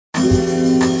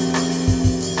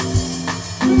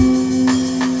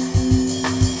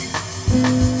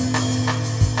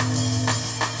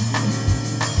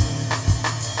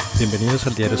Bienvenidos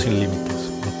al Diario Sin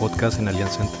Límites, un podcast en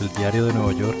alianza entre el Diario de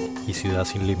Nueva York y Ciudad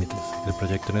Sin Límites, el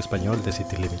proyecto en español de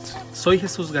City Limits. Soy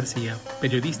Jesús García,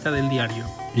 periodista del diario.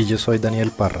 Y yo soy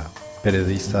Daniel Parra,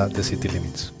 periodista de City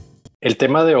Limits. El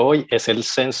tema de hoy es el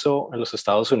censo en los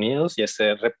Estados Unidos y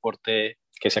este reporte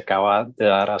que se acaba de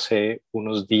dar hace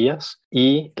unos días.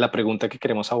 Y la pregunta que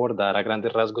queremos abordar a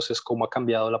grandes rasgos es cómo ha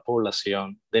cambiado la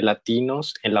población de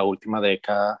latinos en la última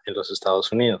década en los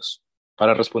Estados Unidos.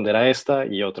 Para responder a esta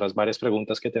y otras varias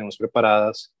preguntas que tenemos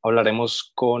preparadas,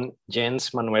 hablaremos con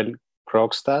Jens Manuel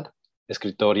Krogstad,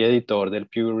 escritor y editor del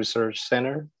Pew Research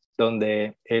Center,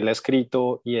 donde él ha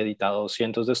escrito y editado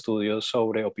cientos de estudios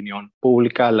sobre opinión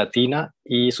pública latina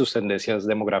y sus tendencias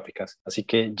demográficas. Así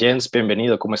que, Jens,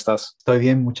 bienvenido, ¿cómo estás? Estoy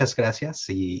bien, muchas gracias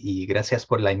y gracias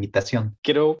por la invitación.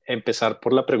 Quiero empezar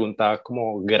por la pregunta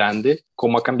como grande,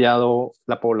 ¿cómo ha cambiado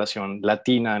la población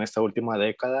latina en esta última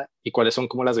década y cuáles son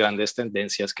como las grandes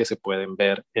tendencias que se pueden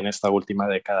ver en esta última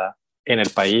década en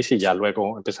el país? Y ya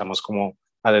luego empezamos como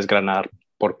a desgranar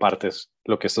por partes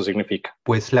lo que esto significa.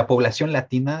 Pues la población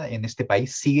latina en este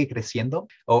país sigue creciendo.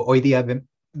 Hoy día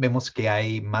vemos que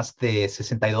hay más de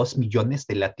 62 millones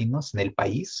de latinos en el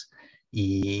país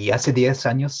y hace 10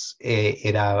 años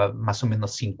era más o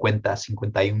menos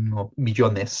 51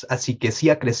 millones. Así que sí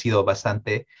ha crecido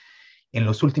bastante en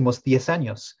los últimos 10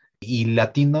 años. Y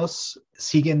latinos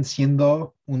siguen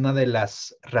siendo una de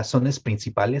las razones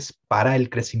principales para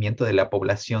el crecimiento de la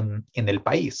población en el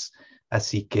país.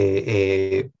 Así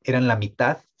que eran la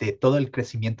mitad de todo el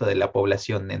crecimiento de la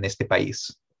población en este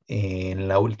país en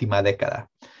la última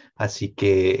década. Así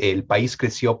que el país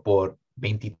creció por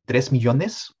 23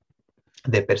 millones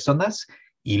de personas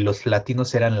y los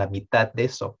latinos eran la mitad de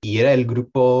eso. Y era el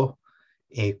grupo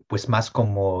pues más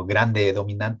como grande,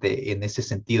 dominante en ese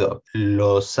sentido.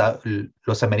 Los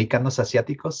americanos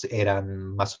asiáticos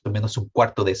eran más o menos un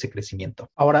cuarto de ese crecimiento.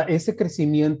 Ahora, ese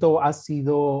crecimiento ha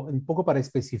sido, un poco para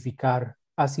especificar,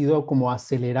 ha sido como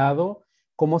acelerado.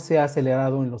 ¿Cómo se ha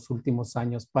acelerado en los últimos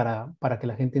años para que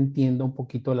la gente entienda un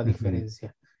poquito la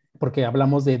diferencia? Porque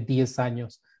hablamos de 10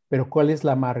 años, pero ¿cuál es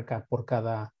la marca por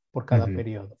cada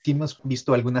periodo? Sí, hemos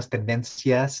visto algunas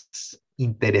tendencias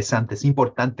interesantes,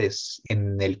 importantes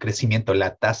en el crecimiento,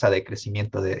 la tasa de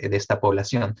crecimiento de esta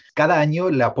población. Cada año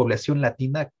la población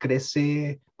latina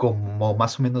crece como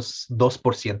más o menos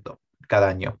 2% cada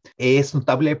año. Es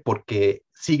notable porque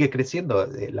sigue creciendo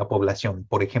la población.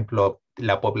 Por ejemplo,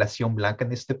 la población blanca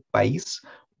en este país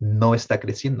no está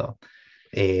creciendo.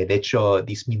 De hecho,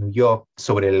 disminuyó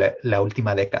sobre la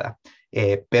última década.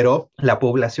 Pero la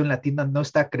población latina no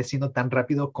está creciendo tan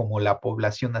rápido como la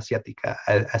población asiática.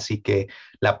 Así que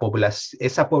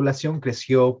esa población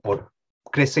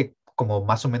crece como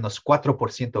más o menos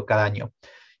 4% cada año.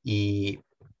 Y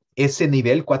ese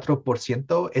nivel,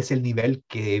 4%, es el nivel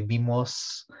que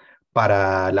vimos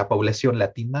para la población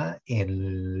latina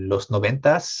en los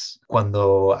 90s,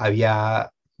 cuando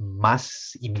había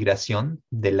más inmigración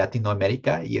de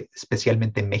Latinoamérica y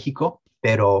especialmente México.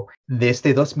 Pero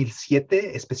desde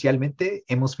 2007 especialmente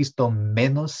hemos visto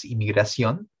menos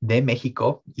inmigración de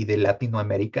México y de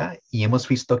Latinoamérica y hemos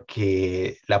visto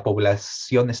que la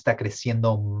población está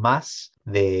creciendo más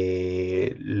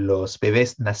de los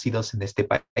bebés nacidos en este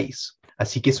país.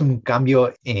 Así que es un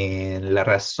cambio en la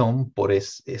razón por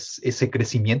ese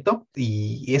crecimiento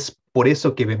y es por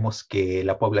eso que vemos que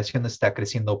la población está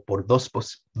creciendo por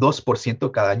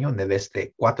 2% cada año en vez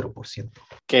de 4%.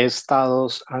 ¿Qué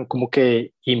estados han como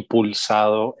que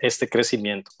impulsado este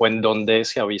crecimiento o en dónde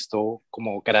se ha visto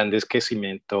como grandes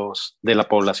crecimientos de la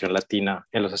población latina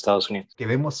en los Estados Unidos? Que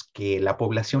vemos que la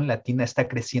población latina está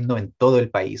creciendo en todo el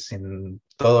país, en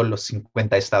todos los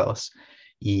 50 estados.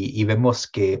 Y vemos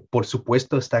que, por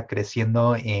supuesto, está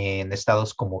creciendo en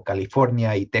estados como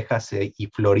California y Texas y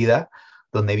Florida,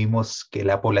 donde vimos que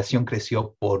la población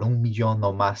creció por 1 millón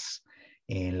o más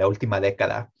en la última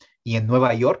década. Y en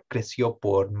Nueva York creció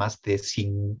por más de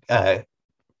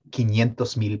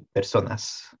 500,000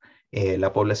 personas,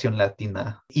 la población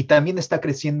latina. Y también está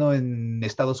creciendo en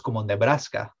estados como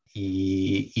Nebraska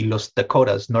y los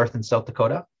Dakotas, North and South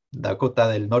Dakota, Dakota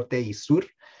del Norte y Sur.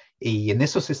 Y en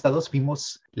esos estados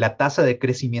vimos la tasa de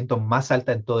crecimiento más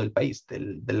alta en todo el país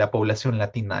de la población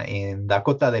latina. En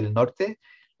Dakota del Norte,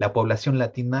 la población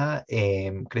latina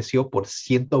creció por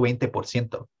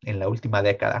 120% en la última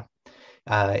década.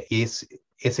 Es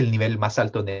el nivel más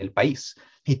alto en el país.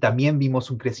 Y también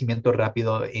vimos un crecimiento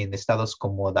rápido en estados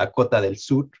como Dakota del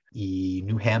Sur y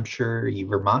New Hampshire y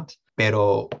Vermont.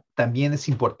 Pero también es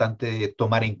importante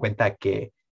tomar en cuenta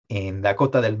que en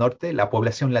Dakota del Norte, la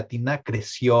población latina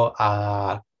creció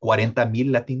a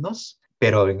 40,000 latinos,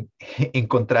 pero en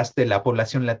contraste, la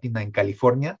población latina en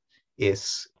California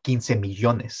es 15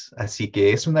 millones. Así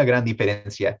que es una gran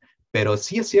diferencia. Pero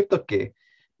sí es cierto que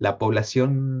la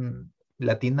población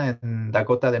latina en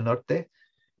Dakota del Norte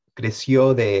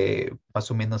creció de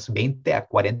más o menos 20 a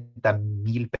 40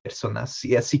 mil personas.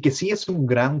 Y así que sí es un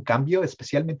gran cambio,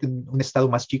 especialmente en un estado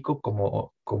más chico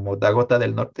como Dakota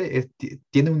del Norte.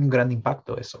 Tiene un gran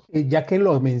impacto eso. Ya que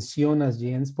lo mencionas,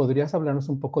 Jens, ¿podrías hablarnos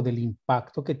un poco del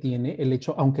impacto que tiene el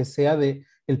hecho, aunque sea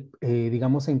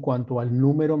digamos, en cuanto al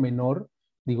número menor?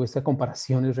 Digo, esta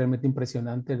comparación es realmente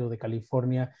impresionante, lo de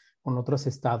California con otros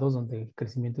estados donde el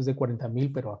crecimiento es de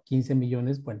 40,000, pero a 15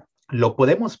 millones, bueno. Lo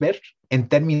podemos ver en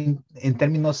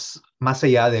términos más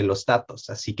allá de los datos.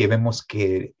 Así que vemos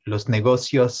que los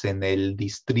negocios en el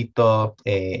distrito,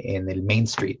 en el Main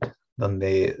Street,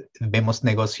 donde vemos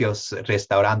negocios,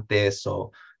 restaurantes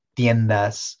o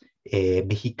tiendas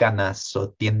mexicanas o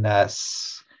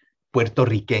tiendas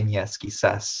puertorriqueñas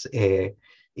quizás,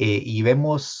 y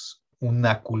vemos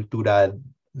una cultura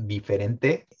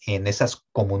diferente en esas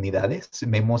comunidades.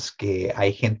 Vemos que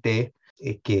hay gente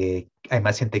que hay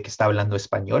más gente que está hablando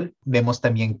español. Vemos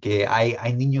también que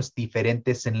hay niños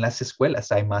diferentes en las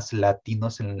escuelas, hay más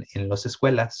latinos en las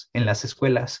escuelas.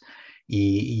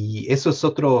 Y eso es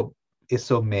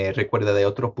eso me recuerda de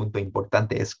otro punto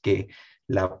importante, es que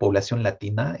la población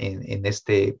latina en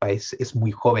este país es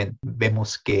muy joven.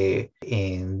 Vemos que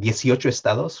en 18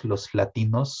 estados los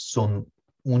latinos son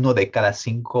 1 de cada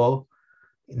 5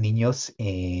 niños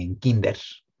en kinder.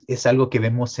 Es algo que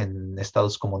vemos en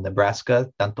estados como Nebraska,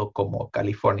 tanto como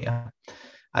California.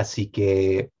 Así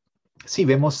que sí,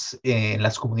 vemos en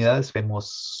las comunidades,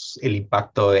 vemos el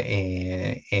impacto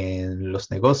en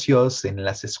los negocios, en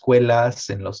las escuelas,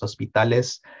 en los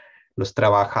hospitales. Los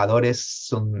trabajadores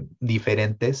son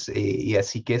diferentes, y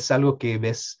así que es algo que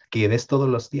ves todos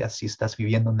los días si estás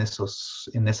viviendo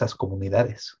en esas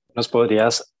comunidades. ¿Nos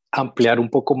podrías ampliar un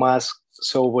poco más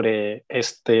sobre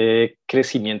este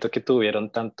crecimiento que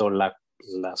tuvieron tanto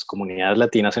las comunidades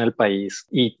latinas en el país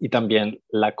y también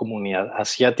la comunidad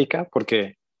asiática?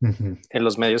 Porque en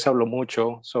los medios se habló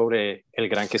mucho sobre el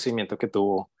gran crecimiento que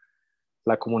tuvo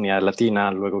la comunidad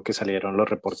latina luego que salieron los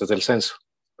reportes del censo,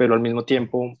 pero al mismo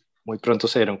tiempo muy pronto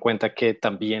se dieron cuenta que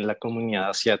también la comunidad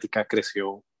asiática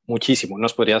creció muchísimo.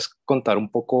 ¿Nos podrías contar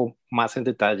un poco más en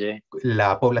detalle?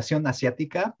 La población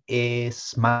asiática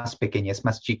es más pequeña, es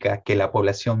más chica que la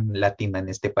población latina en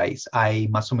este país. Hay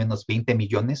más o menos 20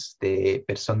 millones de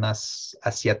personas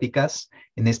asiáticas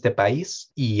en este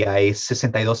país y hay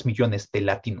 62 millones de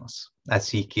latinos.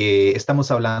 Así que estamos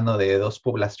hablando de dos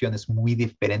poblaciones muy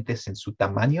diferentes en su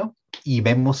tamaño, y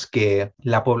vemos que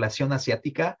la población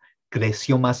asiática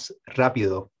creció más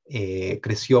rápido.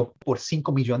 Creció por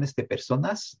 5 millones de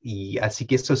personas, y así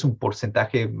que esto es un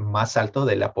porcentaje más alto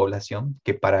de la población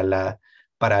que para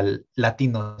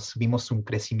latinos. Vimos un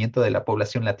crecimiento de la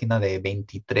población latina de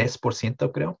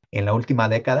 23%, creo, en la última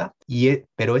década,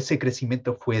 pero ese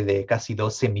crecimiento fue de casi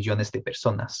 12 millones de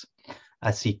personas.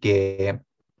 Así que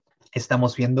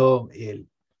estamos viendo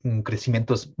un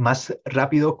crecimiento más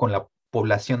rápido con la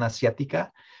población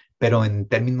asiática. Pero en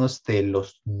términos de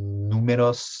los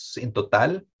números en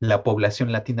total, la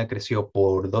población latina creció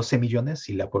por 12 millones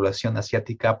y la población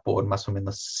asiática por más o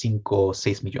menos 5 o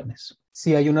 6 millones.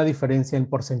 Sí, hay una diferencia en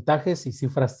porcentajes y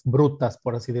cifras brutas,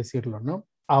 por así decirlo, ¿no?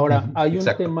 Ahora, hay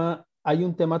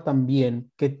un tema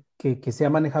también que se ha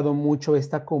manejado mucho,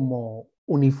 esta como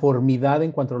uniformidad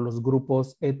en cuanto a los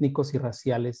grupos étnicos y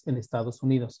raciales en Estados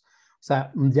Unidos. O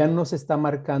sea, ya no se está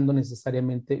marcando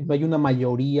necesariamente, no hay una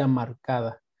mayoría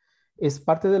marcada. ¿Es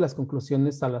parte de las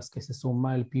conclusiones a las que se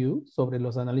suma el Pew sobre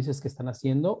los análisis que están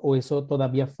haciendo, o eso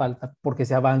todavía falta porque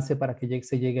se avance para que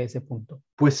se llegue a ese punto?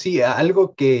 Pues sí,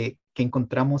 algo que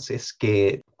encontramos es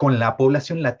que con la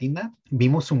población latina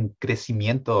vimos un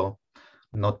crecimiento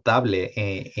notable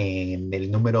en el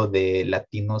número de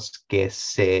latinos que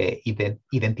se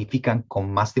identifican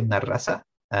con más de una raza.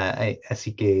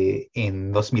 Así que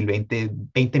en 2020,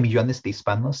 20 millones de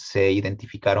hispanos se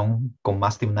identificaron con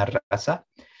más de una raza.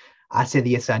 Hace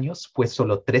 10 años fue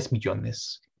solo 3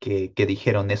 millones que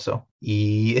dijeron eso.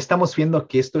 Y estamos viendo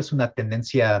que esto es una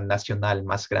tendencia nacional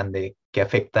más grande que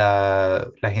afecta a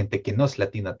la gente que no es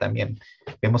latina también.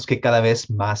 Vemos que cada vez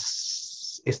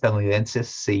más estadounidenses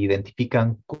se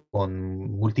identifican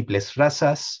con múltiples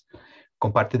razas,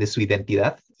 con parte de su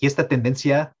identidad. Y esta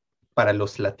tendencia para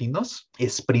los latinos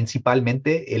es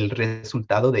principalmente el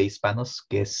resultado de hispanos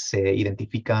que se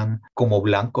identifican como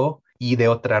blanco y de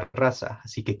otra raza,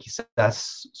 así que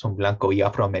quizás son blanco y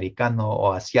afroamericano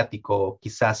o asiático, o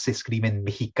quizás se escriben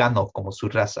mexicano como su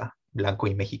raza, blanco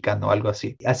y mexicano, algo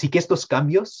así. Así que estos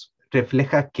cambios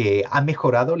refleja que ha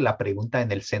mejorado la pregunta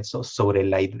en el censo sobre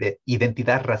la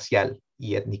identidad racial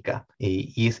y étnica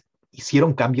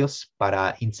hicieron cambios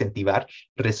para incentivar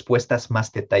respuestas más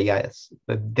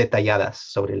detalladas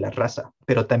sobre la raza.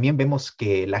 Pero también vemos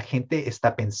que la gente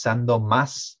está pensando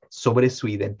más sobre su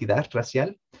identidad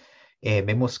racial.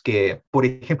 Vemos que, por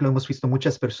ejemplo, hemos visto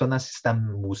muchas personas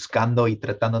están buscando y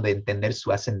tratando de entender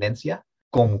su ascendencia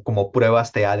como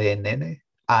pruebas de ADN,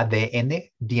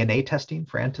 DNA testing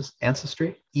for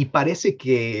ancestry. Y parece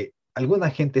que alguna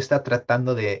gente está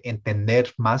tratando de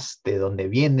entender más de dónde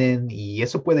vienen y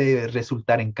eso puede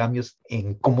resultar en cambios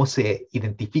en cómo se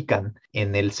identifican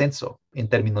en el censo en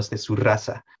términos de su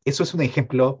raza. Eso es un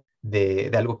ejemplo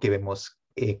de algo que vemos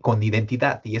con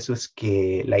identidad, y eso es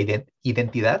que la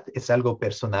identidad es algo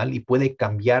personal y puede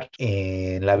cambiar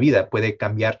en la vida, puede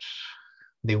cambiar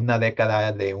de una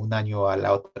década, de un año a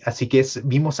la otra. Así que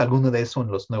vimos alguno de eso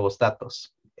en los nuevos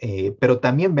datos. Pero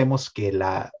también vemos que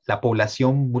la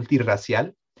población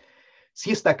multirracial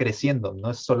sí está creciendo, no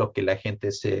es solo que la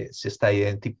gente se está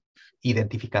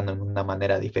identificando en una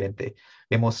manera diferente.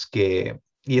 Vemos que,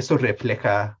 y eso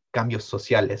refleja cambios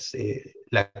sociales,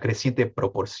 la creciente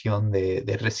proporción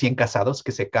de recién casados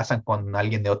que se casan con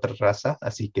alguien de otra raza,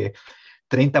 así que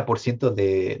 30%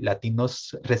 de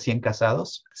latinos recién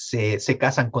casados se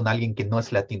casan con alguien que no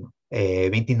es latino.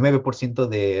 29%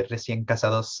 de recién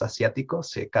casados asiáticos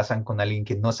se casan con alguien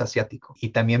que no es asiático.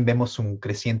 Y también vemos un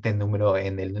creciente número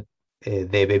de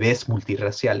bebés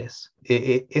multirraciales.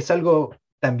 Es algo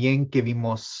también que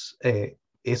vimos,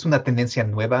 es una tendencia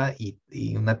nueva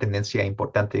y una tendencia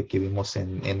importante que vimos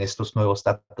en estos nuevos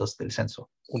datos del censo.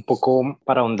 Un poco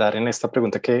para ahondar en esta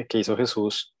pregunta que hizo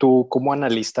Jesús, tú como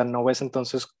analista no ves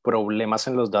entonces problemas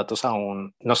en los datos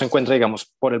aún, no se encuentra,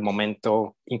 digamos, por el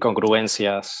momento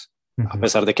incongruencias, a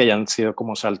pesar de que hayan sido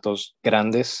como saltos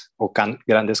grandes o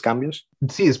grandes cambios.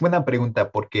 Sí, es buena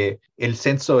pregunta porque el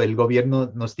censo, el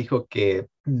gobierno nos dijo que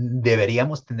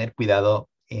deberíamos tener cuidado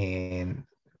en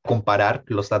comparar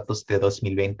los datos de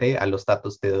 2020 a los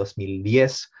datos de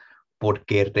 2010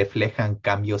 porque reflejan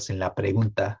cambios en la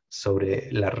pregunta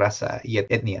sobre la raza y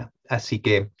etnia. Así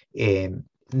que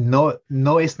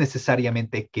no es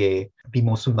necesariamente que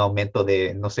vimos un aumento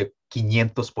de, no sé,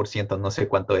 500%, no sé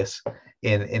cuánto es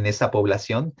en esa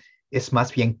población. Es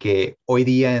más bien que hoy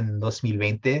día en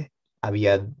 2020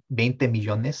 había 20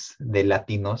 millones de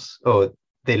latinos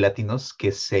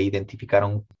que se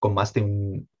identificaron con más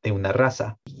de una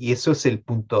raza. Y eso es el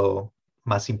punto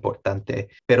más importante.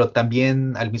 Pero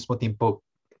también al mismo tiempo,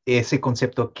 ese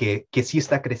concepto que sí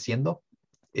está creciendo,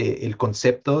 ese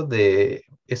concepto de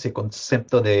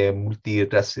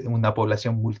una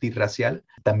población multirracial,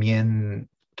 también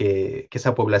que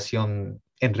esa población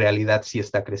en realidad sí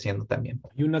está creciendo también.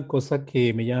 Hay una cosa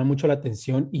que me llama mucho la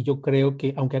atención y yo creo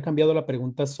que, aunque ha cambiado la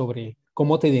pregunta sobre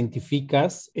cómo te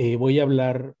identificas, voy a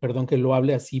hablar, perdón que lo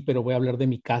hable así, pero voy a hablar de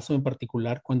mi caso en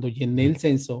particular. Cuando llené el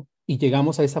censo y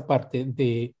llegamos a esa parte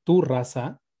de tu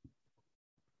raza,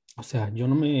 o sea, yo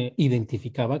no me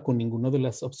identificaba con ninguna de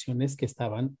las opciones que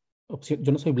estaban.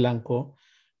 Yo no soy blanco,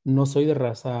 no soy de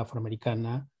raza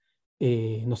afroamericana,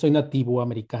 no soy nativo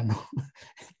americano.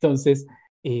 Entonces,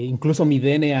 incluso mi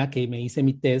DNA, que me hice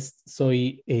mi test,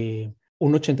 soy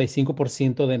un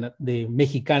 85% de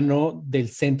mexicano del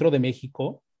centro de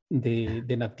México,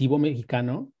 de nativo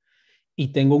mexicano, y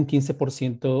tengo un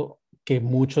 15% que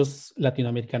muchos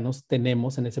latinoamericanos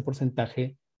tenemos en ese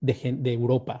porcentaje de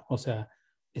Europa, o sea,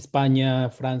 España,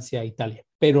 Francia, Italia.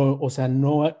 Pero, o sea,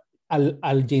 no,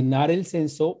 al llenar el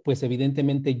censo, pues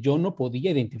evidentemente yo no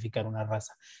podía identificar una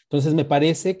raza. Entonces me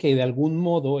parece que de algún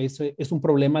modo eso es un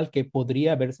problema al que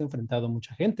podría haberse enfrentado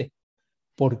mucha gente,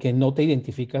 porque no te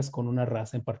identificas con una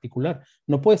raza en particular.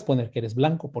 No puedes poner que eres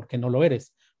blanco porque no lo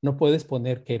eres. No puedes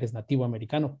poner que eres nativo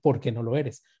americano porque no lo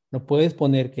eres. No puedes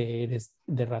poner que eres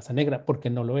de raza negra porque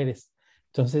no lo eres.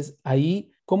 Entonces,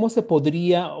 ahí, ¿cómo se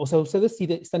podría, o sea, ustedes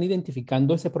están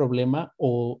identificando ese problema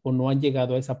o no han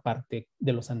llegado a esa parte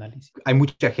de los análisis? Hay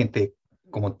mucha gente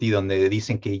como ti donde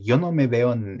dicen que yo no me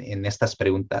veo en estas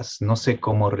preguntas, no sé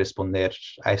cómo responder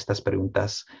a estas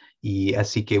preguntas. Y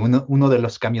así que uno de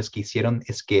los cambios que hicieron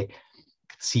es que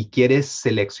si quieres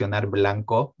seleccionar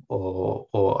blanco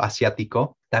o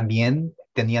asiático, también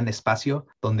tenían espacio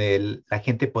donde la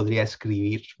gente podría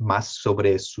escribir más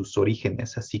sobre sus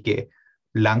orígenes. Así que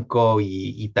blanco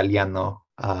y italiano,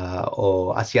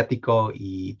 o asiático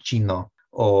y chino.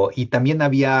 Y también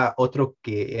había otro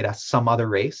que era some other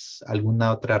race,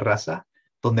 alguna otra raza,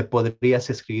 donde podrías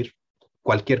escribir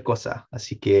cualquier cosa.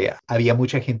 Así que había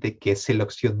mucha gente que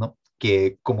seleccionó,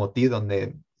 que como ti,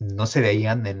 donde no se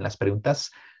veían en las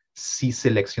preguntas, sí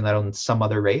seleccionaron some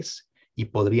other race y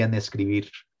podrían escribir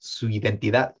su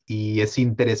identidad. Y es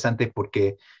interesante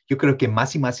porque yo creo que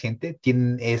más y más gente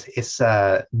tiene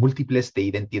esa múltiples de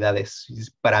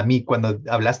identidades. Para mí, cuando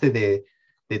hablaste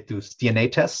de tus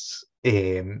teenagers,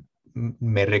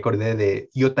 me recordé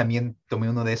yo también tomé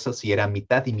uno de esos y era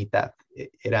mitad y mitad.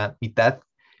 Era mitad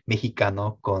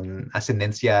mexicano con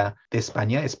ascendencia de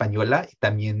España, española, y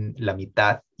también la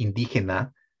mitad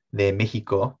indígena de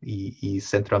México y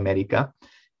Centroamérica,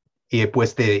 y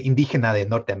pues de indígena de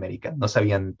Norteamérica, no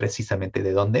sabían precisamente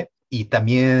de dónde. Y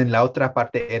también la otra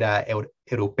parte era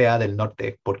europea del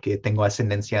norte, porque tengo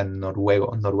ascendencia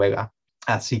noruega.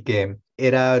 Así que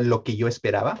era lo que yo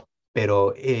esperaba,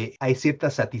 pero hay cierta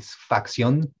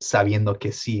satisfacción sabiendo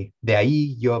que sí, de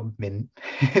ahí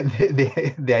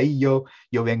de ahí yo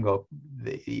vengo,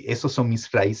 y esos son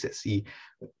mis raíces. Y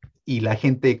la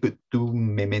gente que tú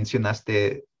me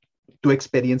mencionaste, tu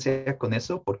experiencia con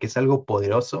eso, porque es algo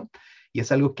poderoso y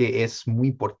es algo que es muy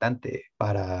importante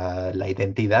para la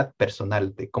identidad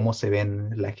personal de cómo se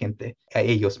ven la gente a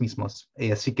ellos mismos.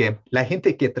 Así que la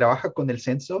gente que trabaja con el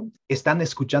censo están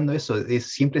escuchando eso,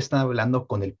 siempre están hablando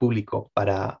con el público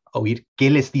para oír qué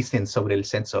les dicen sobre el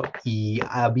censo. Y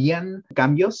habían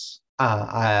cambios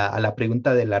a la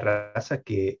pregunta de la raza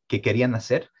que querían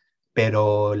hacer,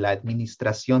 pero la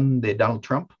administración de Donald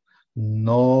Trump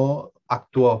no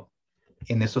actuó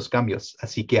en esos cambios.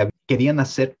 Así que querían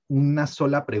hacer una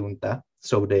sola pregunta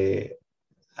sobre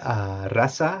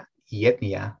raza y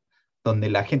etnia, donde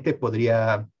la gente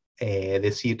podría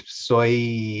decir,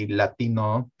 soy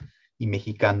latino y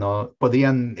mexicano.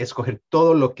 Podrían escoger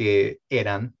todo lo que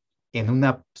eran en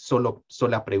una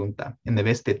sola pregunta, en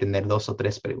vez de tener dos o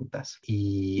tres preguntas.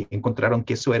 Y encontraron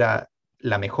que eso era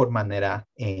la mejor manera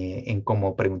en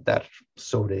cómo preguntar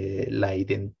sobre la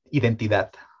identidad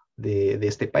de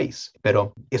este país.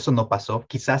 Pero eso no pasó.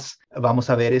 Quizás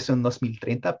vamos a ver eso en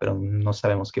 2030, pero no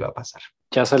sabemos qué va a pasar.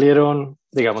 Ya salieron,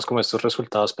 digamos, como estos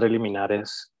resultados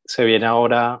preliminares. Se viene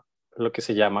ahora lo que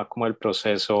se llama como el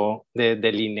proceso de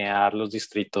delinear los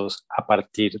distritos a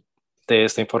partir de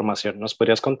esta información. ¿Nos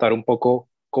podrías contar un poco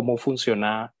cómo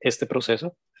funciona este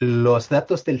proceso? Los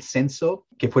datos del censo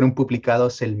que fueron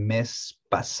publicados el mes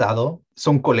pasado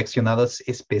son coleccionados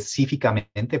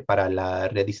específicamente para la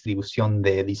redistribución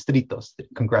de distritos, de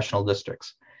congressional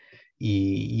districts.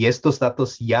 Y estos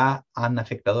datos ya han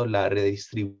afectado la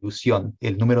redistribución,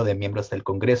 el número de miembros del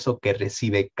Congreso que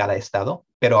recibe cada estado.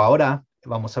 Pero ahora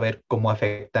vamos a ver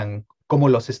cómo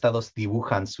los estados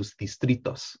dibujan sus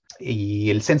distritos.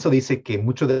 Y el censo dice que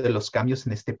muchos de los cambios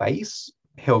en este país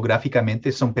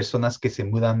geográficamente son personas que se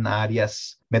mudan a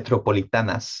áreas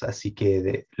metropolitanas, así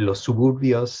que los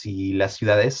suburbios y las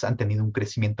ciudades han tenido un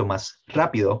crecimiento más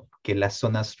rápido que las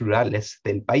zonas rurales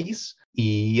del país.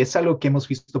 Y es algo que hemos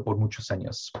visto por muchos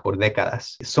años, por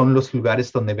décadas. Son los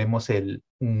lugares donde vemos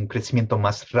un crecimiento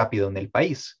más rápido en el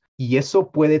país. Y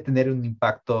eso puede tener un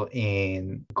impacto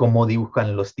en cómo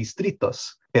dibujan los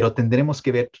distritos, pero tendremos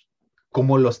que ver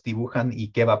cómo los dibujan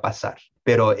y qué va a pasar.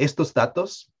 Pero estos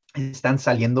datos están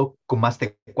saliendo con más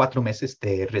de 4 meses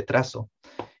de retraso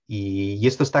y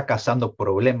esto está causando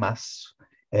problemas.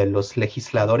 Los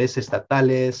legisladores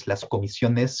estatales, las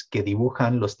comisiones que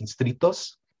dibujan los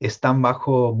distritos están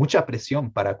bajo mucha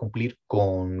presión para cumplir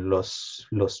con los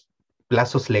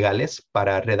plazos legales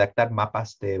para redactar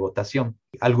mapas de votación.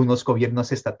 Algunos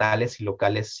gobiernos estatales y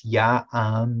locales ya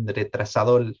han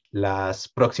retrasado las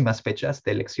próximas fechas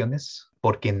de elecciones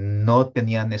porque no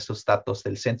tenían esos datos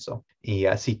del censo. Y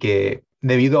así que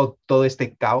debido a todo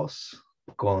este caos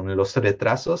con los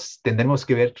retrasos, tendremos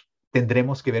que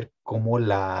ver cómo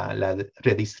la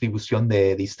redistribución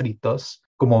de distritos,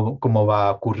 cómo va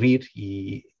a ocurrir,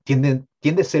 y tiende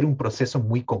a ser un proceso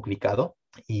muy complicado.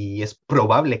 Y es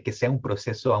probable que sea un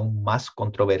proceso aún más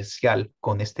controversial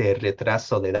con este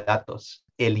retraso de datos.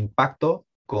 El impacto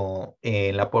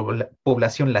en la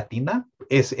población latina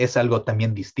es algo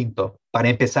también distinto. Para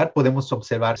empezar, podemos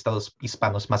observar estados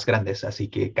hispanos más grandes, así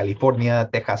que California,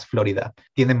 Texas, Florida,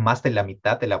 tienen más de la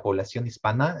mitad de la población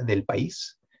hispana del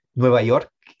país. Nueva York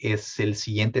es el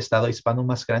siguiente estado hispano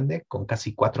más grande, con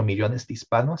casi 4 millones de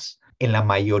hispanos. En la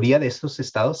mayoría de estos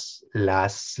estados,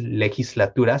 las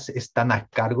legislaturas están a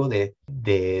cargo de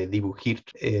dibujar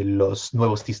los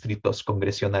nuevos distritos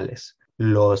congresionales.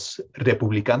 Los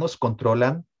republicanos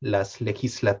controlan las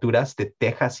legislaturas de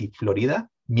Texas y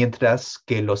Florida, mientras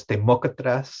que los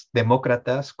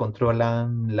demócratas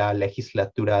controlan la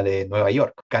legislatura de Nueva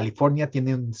York. California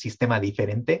tiene un sistema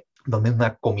diferente, donde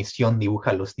una comisión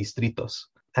dibuja los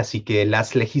distritos. Así que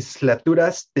las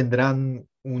legislaturas tendrán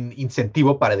un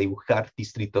incentivo para dibujar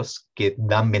distritos que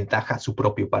dan ventaja a su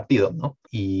propio partido, ¿no?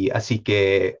 Y así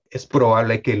que es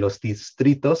probable que los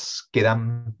distritos que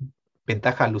dan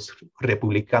ventaja a los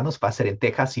republicanos va a ser en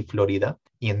Texas y Florida,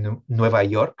 y en Nueva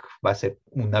York va a ser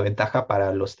una ventaja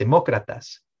para los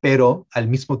demócratas. Pero al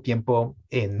mismo tiempo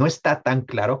no está tan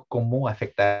claro cómo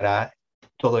afectará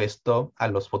todo esto a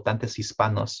los votantes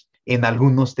hispanos en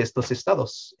algunos de estos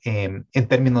estados, en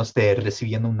términos de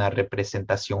recibiendo una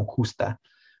representación justa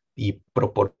y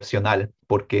proporcional,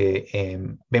 porque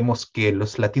vemos que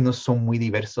los latinos son muy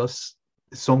diversos,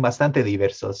 son bastante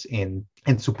diversos en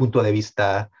su punto de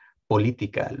vista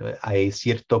política. Hay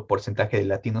cierto porcentaje de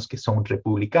latinos que son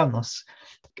republicanos.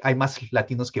 Hay más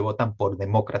latinos que votan por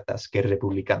demócratas que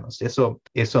republicanos. Eso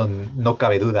no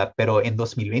cabe duda, pero en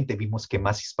 2020 vimos que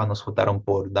más hispanos votaron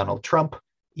por Donald Trump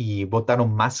y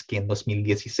votaron más que en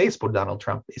 2016 por Donald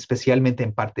Trump, especialmente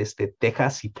en partes de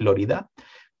Texas y Florida,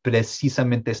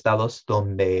 precisamente estados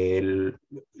donde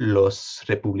los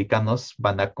republicanos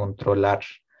van a controlar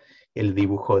el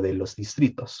dibujo de los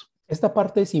distritos. Esta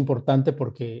parte es importante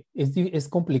porque es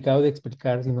complicado de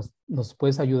explicar. Si nos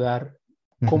puedes ayudar,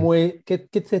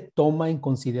 ¿qué se toma en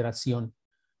consideración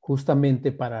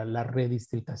justamente para la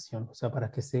redistritación? O sea, para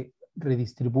que se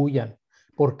redistribuyan.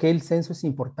 ¿Por qué el censo es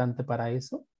importante para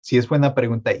eso? Sí, es buena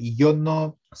pregunta. Y yo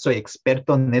no soy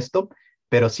experto en esto,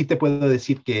 pero sí te puedo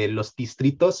decir que los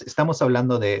distritos, estamos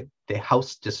hablando de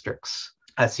House Districts.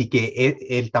 Así que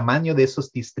el tamaño de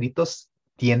esos distritos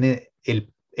tiene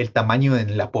el tamaño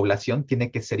en la población tiene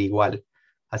que ser igual.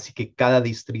 Así que cada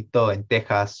distrito en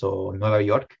Texas o Nueva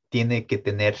York tiene que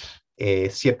tener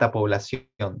cierta población,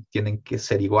 tienen que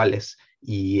ser iguales.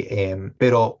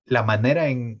 Pero la manera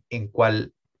en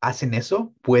cual hacen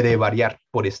eso puede variar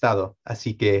por estado.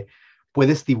 Así que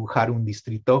puedes dibujar un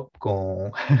distrito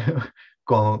con,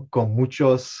 con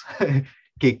muchos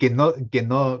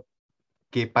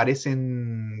que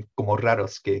parecen como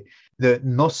raros, que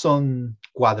no son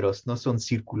cuadros, no son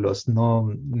círculos,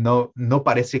 no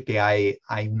parece que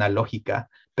hay una lógica,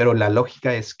 pero la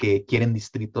lógica es que quieren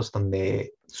distritos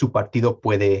donde su partido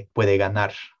puede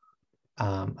ganar.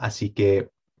 Así que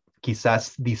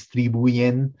quizás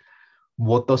distribuyen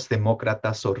votos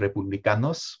demócratas o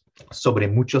republicanos sobre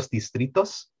muchos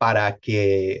distritos para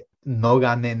que no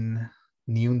ganen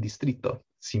ni un distrito,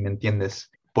 si me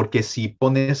entiendes. Porque si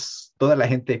pones toda la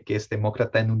gente que es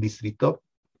demócrata en un distrito,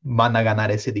 van a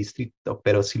ganar ese distrito,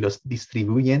 pero si los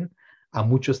distribuyen a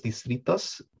muchos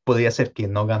distritos, podría ser que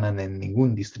no ganan en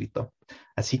ningún distrito.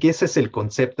 Así que ese es el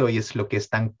concepto y es lo que es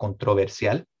tan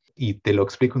controversial, y te lo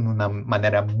explico de una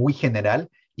manera muy general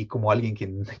y como alguien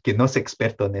que no es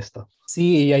experto en esto.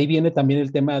 Sí, y ahí viene también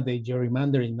el tema de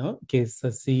gerrymandering, ¿no? Que es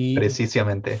así.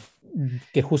 Precisamente.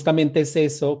 Que justamente es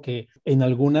eso, que en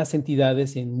algunas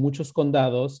entidades, en muchos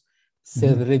condados,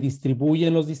 se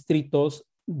redistribuyen los distritos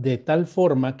de tal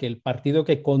forma que el partido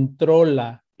que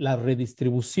controla la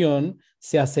redistribución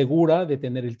se asegura de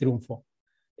tener el triunfo.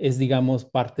 Es, digamos,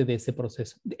 parte de ese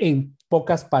proceso. En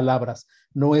pocas palabras,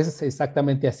 no es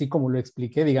exactamente así como lo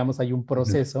expliqué, digamos, hay un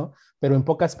proceso, pero en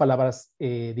pocas palabras,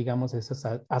 digamos, eso es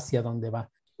hacia dónde va.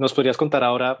 ¿Nos podrías contar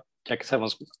ahora, ya que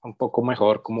sabemos un poco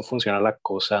mejor cómo funciona la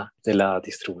cosa de la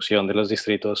distribución de los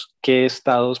distritos, qué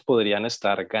estados podrían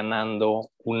estar ganando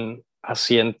un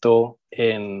asiento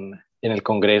en el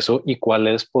Congreso y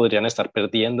cuáles podrían estar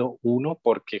perdiendo uno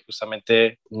porque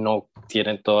justamente no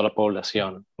tienen toda la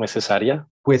población necesaria?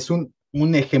 Pues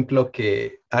un ejemplo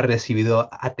que ha recibido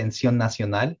atención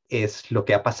nacional es lo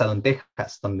que ha pasado en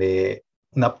Texas, donde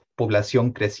una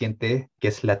población creciente que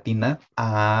es latina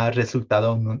ha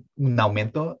resultado en un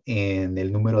aumento en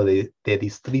el número de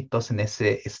distritos en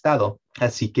ese estado.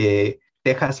 Así que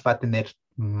Texas va a tener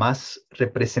más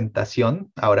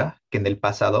representación ahora que en el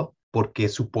pasado porque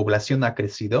su población ha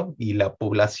crecido, y la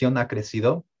población ha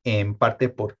crecido en parte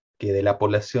porque de la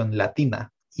población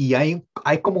latina. Y hay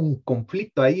como un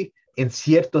conflicto ahí en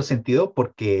cierto sentido,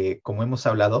 porque como hemos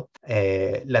hablado,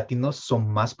 latinos son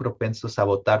más propensos a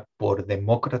votar por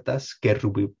demócratas que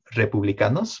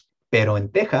republicanos, pero en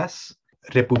Texas,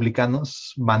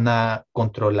 republicanos van a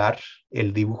controlar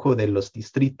el dibujo de los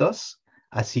distritos,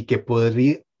 así que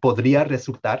podría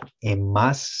resultar en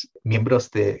más miembros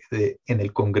en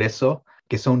el Congreso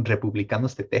que son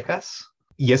republicanos de Texas.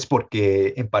 Y es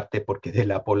en parte porque de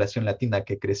la población latina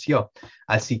que creció.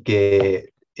 Así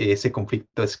que ese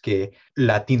conflicto es que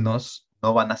latinos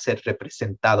no van a ser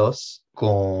representados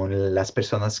con las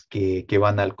personas que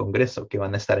van al Congreso, que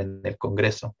van a estar en el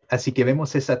Congreso. Así que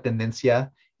vemos esa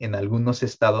tendencia en algunos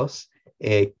estados.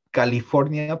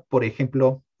 California, por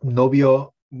ejemplo, no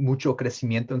vio mucho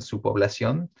crecimiento en su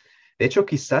población. De hecho,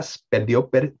 quizás perdió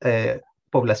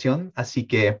población,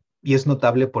 y es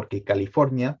notable porque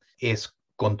California es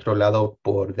controlado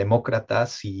por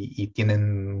demócratas y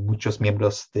tienen muchos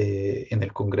miembros en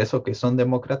el Congreso que son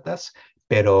demócratas,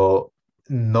 pero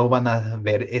no van a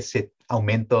ver ese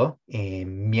aumento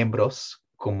en miembros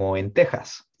como en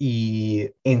Texas.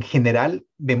 Y en general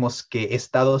vemos que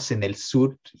estados en el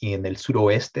sur y en el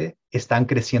suroeste están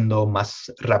creciendo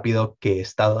más rápido que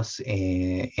estados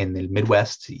en el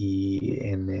Midwest y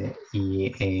en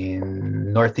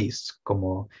Northeast,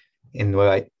 como en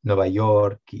Nueva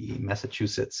York y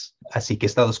Massachusetts. Así que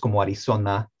estados como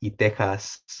Arizona y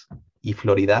Texas y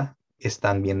Florida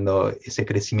están viendo ese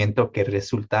crecimiento que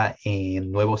resulta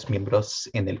en nuevos miembros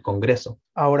en el Congreso.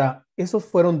 Ahora, esos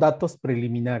fueron datos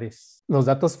preliminares. Los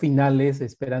datos finales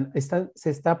se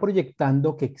está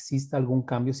proyectando que exista algún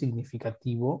cambio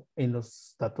significativo en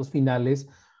los datos finales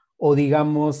o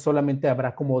digamos solamente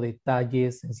habrá como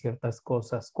detalles en ciertas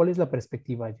cosas. ¿Cuál es la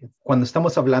perspectiva, Jens? Cuando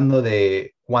estamos hablando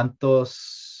de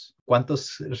cuántos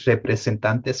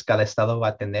representantes cada estado va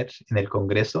a tener en el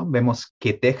Congreso, vemos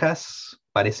que Texas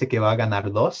parece que va a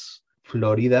ganar 2,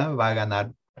 Florida va a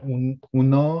ganar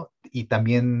 1 y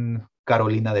también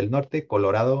Carolina del Norte,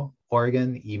 Colorado,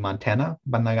 Oregon y Montana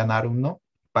van a ganar 1,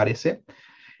 parece.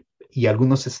 Y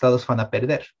algunos estados van a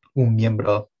perder un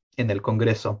miembro en el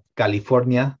Congreso.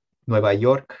 California, Nueva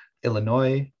York,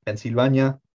 Illinois,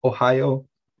 Pensilvania, Ohio,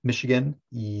 Michigan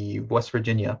y West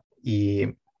Virginia.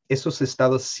 Y esos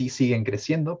estados sí siguen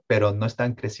creciendo, pero no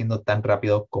están creciendo tan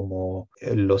rápido como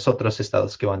los otros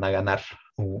estados que van a ganar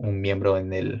un miembro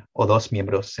o 2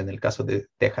 miembros en el caso de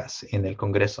Texas en el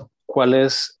Congreso. ¿Cuál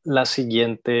es la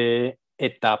siguiente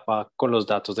etapa con los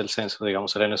datos del censo?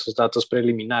 Digamos, en esos datos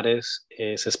preliminares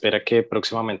se espera que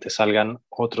próximamente salgan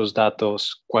otros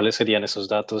datos. ¿Cuáles serían esos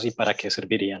datos y para qué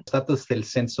servirían? Los datos del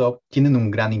censo tienen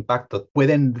un gran impacto.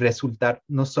 Pueden resultar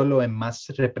no solo en más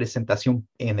representación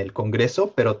en el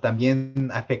Congreso, pero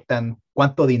también afectan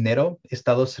cuánto dinero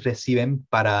estados reciben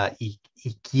y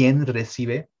quién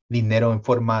recibe dinero en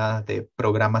forma de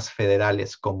programas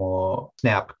federales como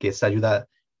SNAP, que es ayuda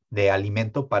de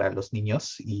alimento para los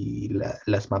niños y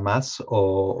las mamás,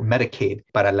 o Medicaid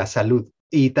para la salud.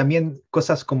 Y también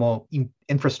cosas como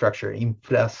infrastructure,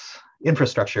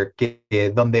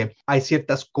 donde hay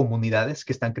ciertas comunidades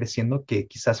que están creciendo que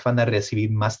quizás van a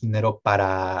recibir más dinero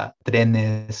para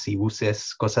trenes y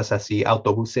buses, cosas así,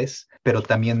 autobuses, pero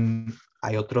también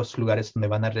hay otros lugares donde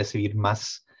van a recibir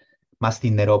más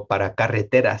dinero para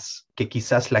carreteras, que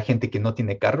quizás la gente que no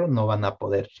tiene carro no van a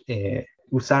poder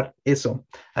usar eso.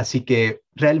 Así que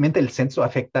realmente el censo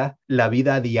afecta la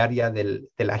vida diaria de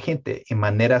la gente en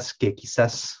maneras que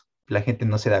quizás la gente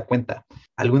no se da cuenta.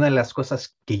 Algunas de las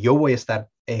cosas que yo voy a estar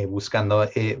buscando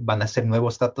van a ser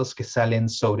nuevos datos que salen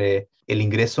sobre el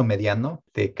ingreso mediano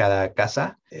de cada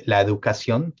casa, la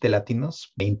educación de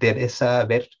latinos. Me interesa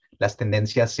ver las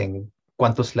tendencias en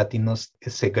cuántos latinos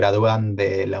se gradúan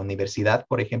de la universidad,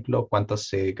 por ejemplo, cuántos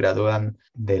se gradúan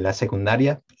de la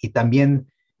secundaria, y también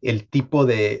el tipo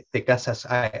de casas.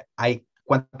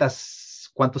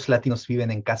 ¿Cuántos latinos viven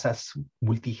en casas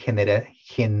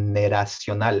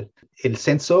multigeneracional? El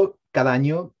censo cada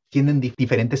año tienen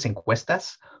diferentes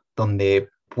encuestas donde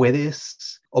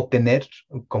puedes obtener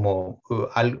como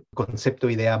concepto,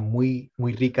 idea muy,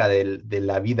 muy rica de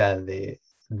la vida de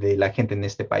la gente en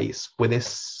este país.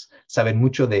 Puedes saber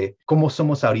mucho de cómo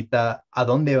somos ahorita, a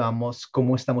dónde vamos,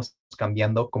 cómo estamos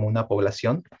cambiando como una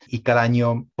población, y cada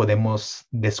año podemos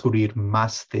descubrir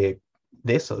más de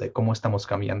eso, de cómo estamos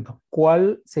cambiando.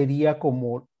 ¿Cuál sería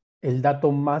como el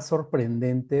dato más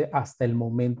sorprendente hasta el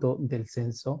momento del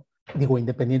censo? Digo,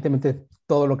 independientemente de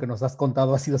todo lo que nos has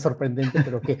contado ha sido sorprendente,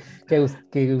 pero que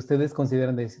ustedes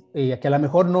consideran que a lo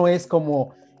mejor no es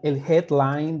como el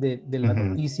headline de la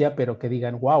noticia, pero que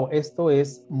digan, wow, esto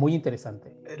es muy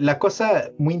interesante. La cosa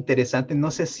muy interesante,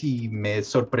 no sé si me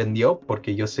sorprendió,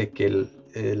 porque yo sé que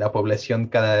la población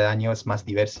cada año es más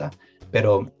diversa,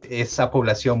 pero esa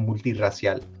población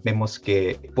multirracial, vemos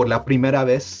que por la primera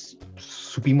vez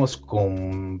supimos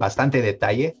con bastante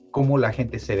detalle cómo la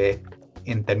gente se ve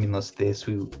en términos de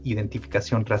su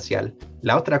identificación racial.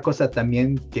 La otra cosa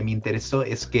también que me interesó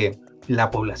es que la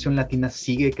población latina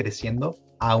sigue creciendo,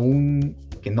 aún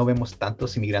que no vemos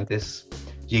tantos inmigrantes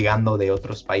llegando de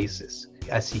otros países.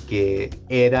 Así que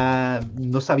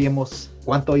no sabíamos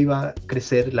cuánto iba a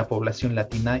crecer la población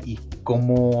latina y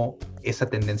cómo esa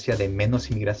tendencia de menos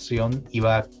inmigración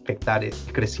iba a afectar el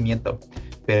crecimiento.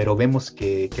 Pero vemos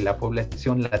que la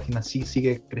población latina sí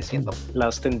sigue creciendo.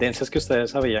 ¿Las tendencias que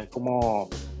ustedes habían como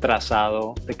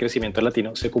trazado de crecimiento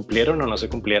latino se cumplieron o no se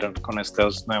cumplieron con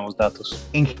estos nuevos datos?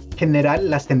 En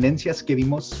general, las tendencias que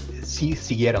vimos sí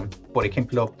siguieron. Por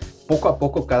ejemplo, poco a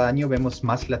poco cada año vemos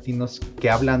más latinos que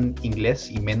hablan inglés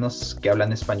y menos que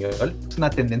hablan español. Es una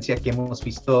tendencia que hemos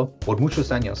visto por muchos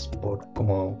años, por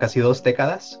como casi 2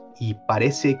 décadas. Y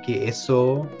parece que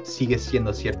eso sigue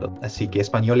siendo cierto. Así que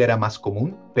español era más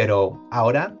común, pero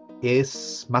ahora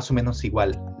es más o menos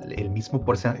igual. El mismo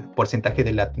porcentaje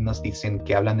de latinos dicen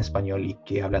que hablan español y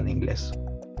que hablan inglés.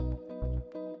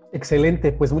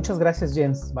 Excelente, pues muchas gracias,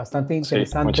 Jens. Bastante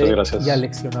interesante y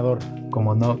aleccionador.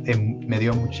 Como no, me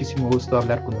dio muchísimo gusto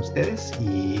hablar con ustedes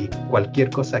y cualquier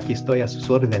cosa aquí estoy a sus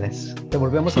órdenes. Te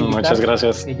volvemos a invitar. Muchas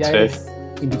gracias. Que ya eres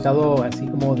invitado así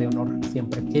como de honor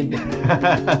siempre.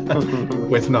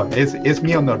 Pues no, es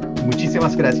mi honor.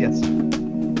 Muchísimas gracias.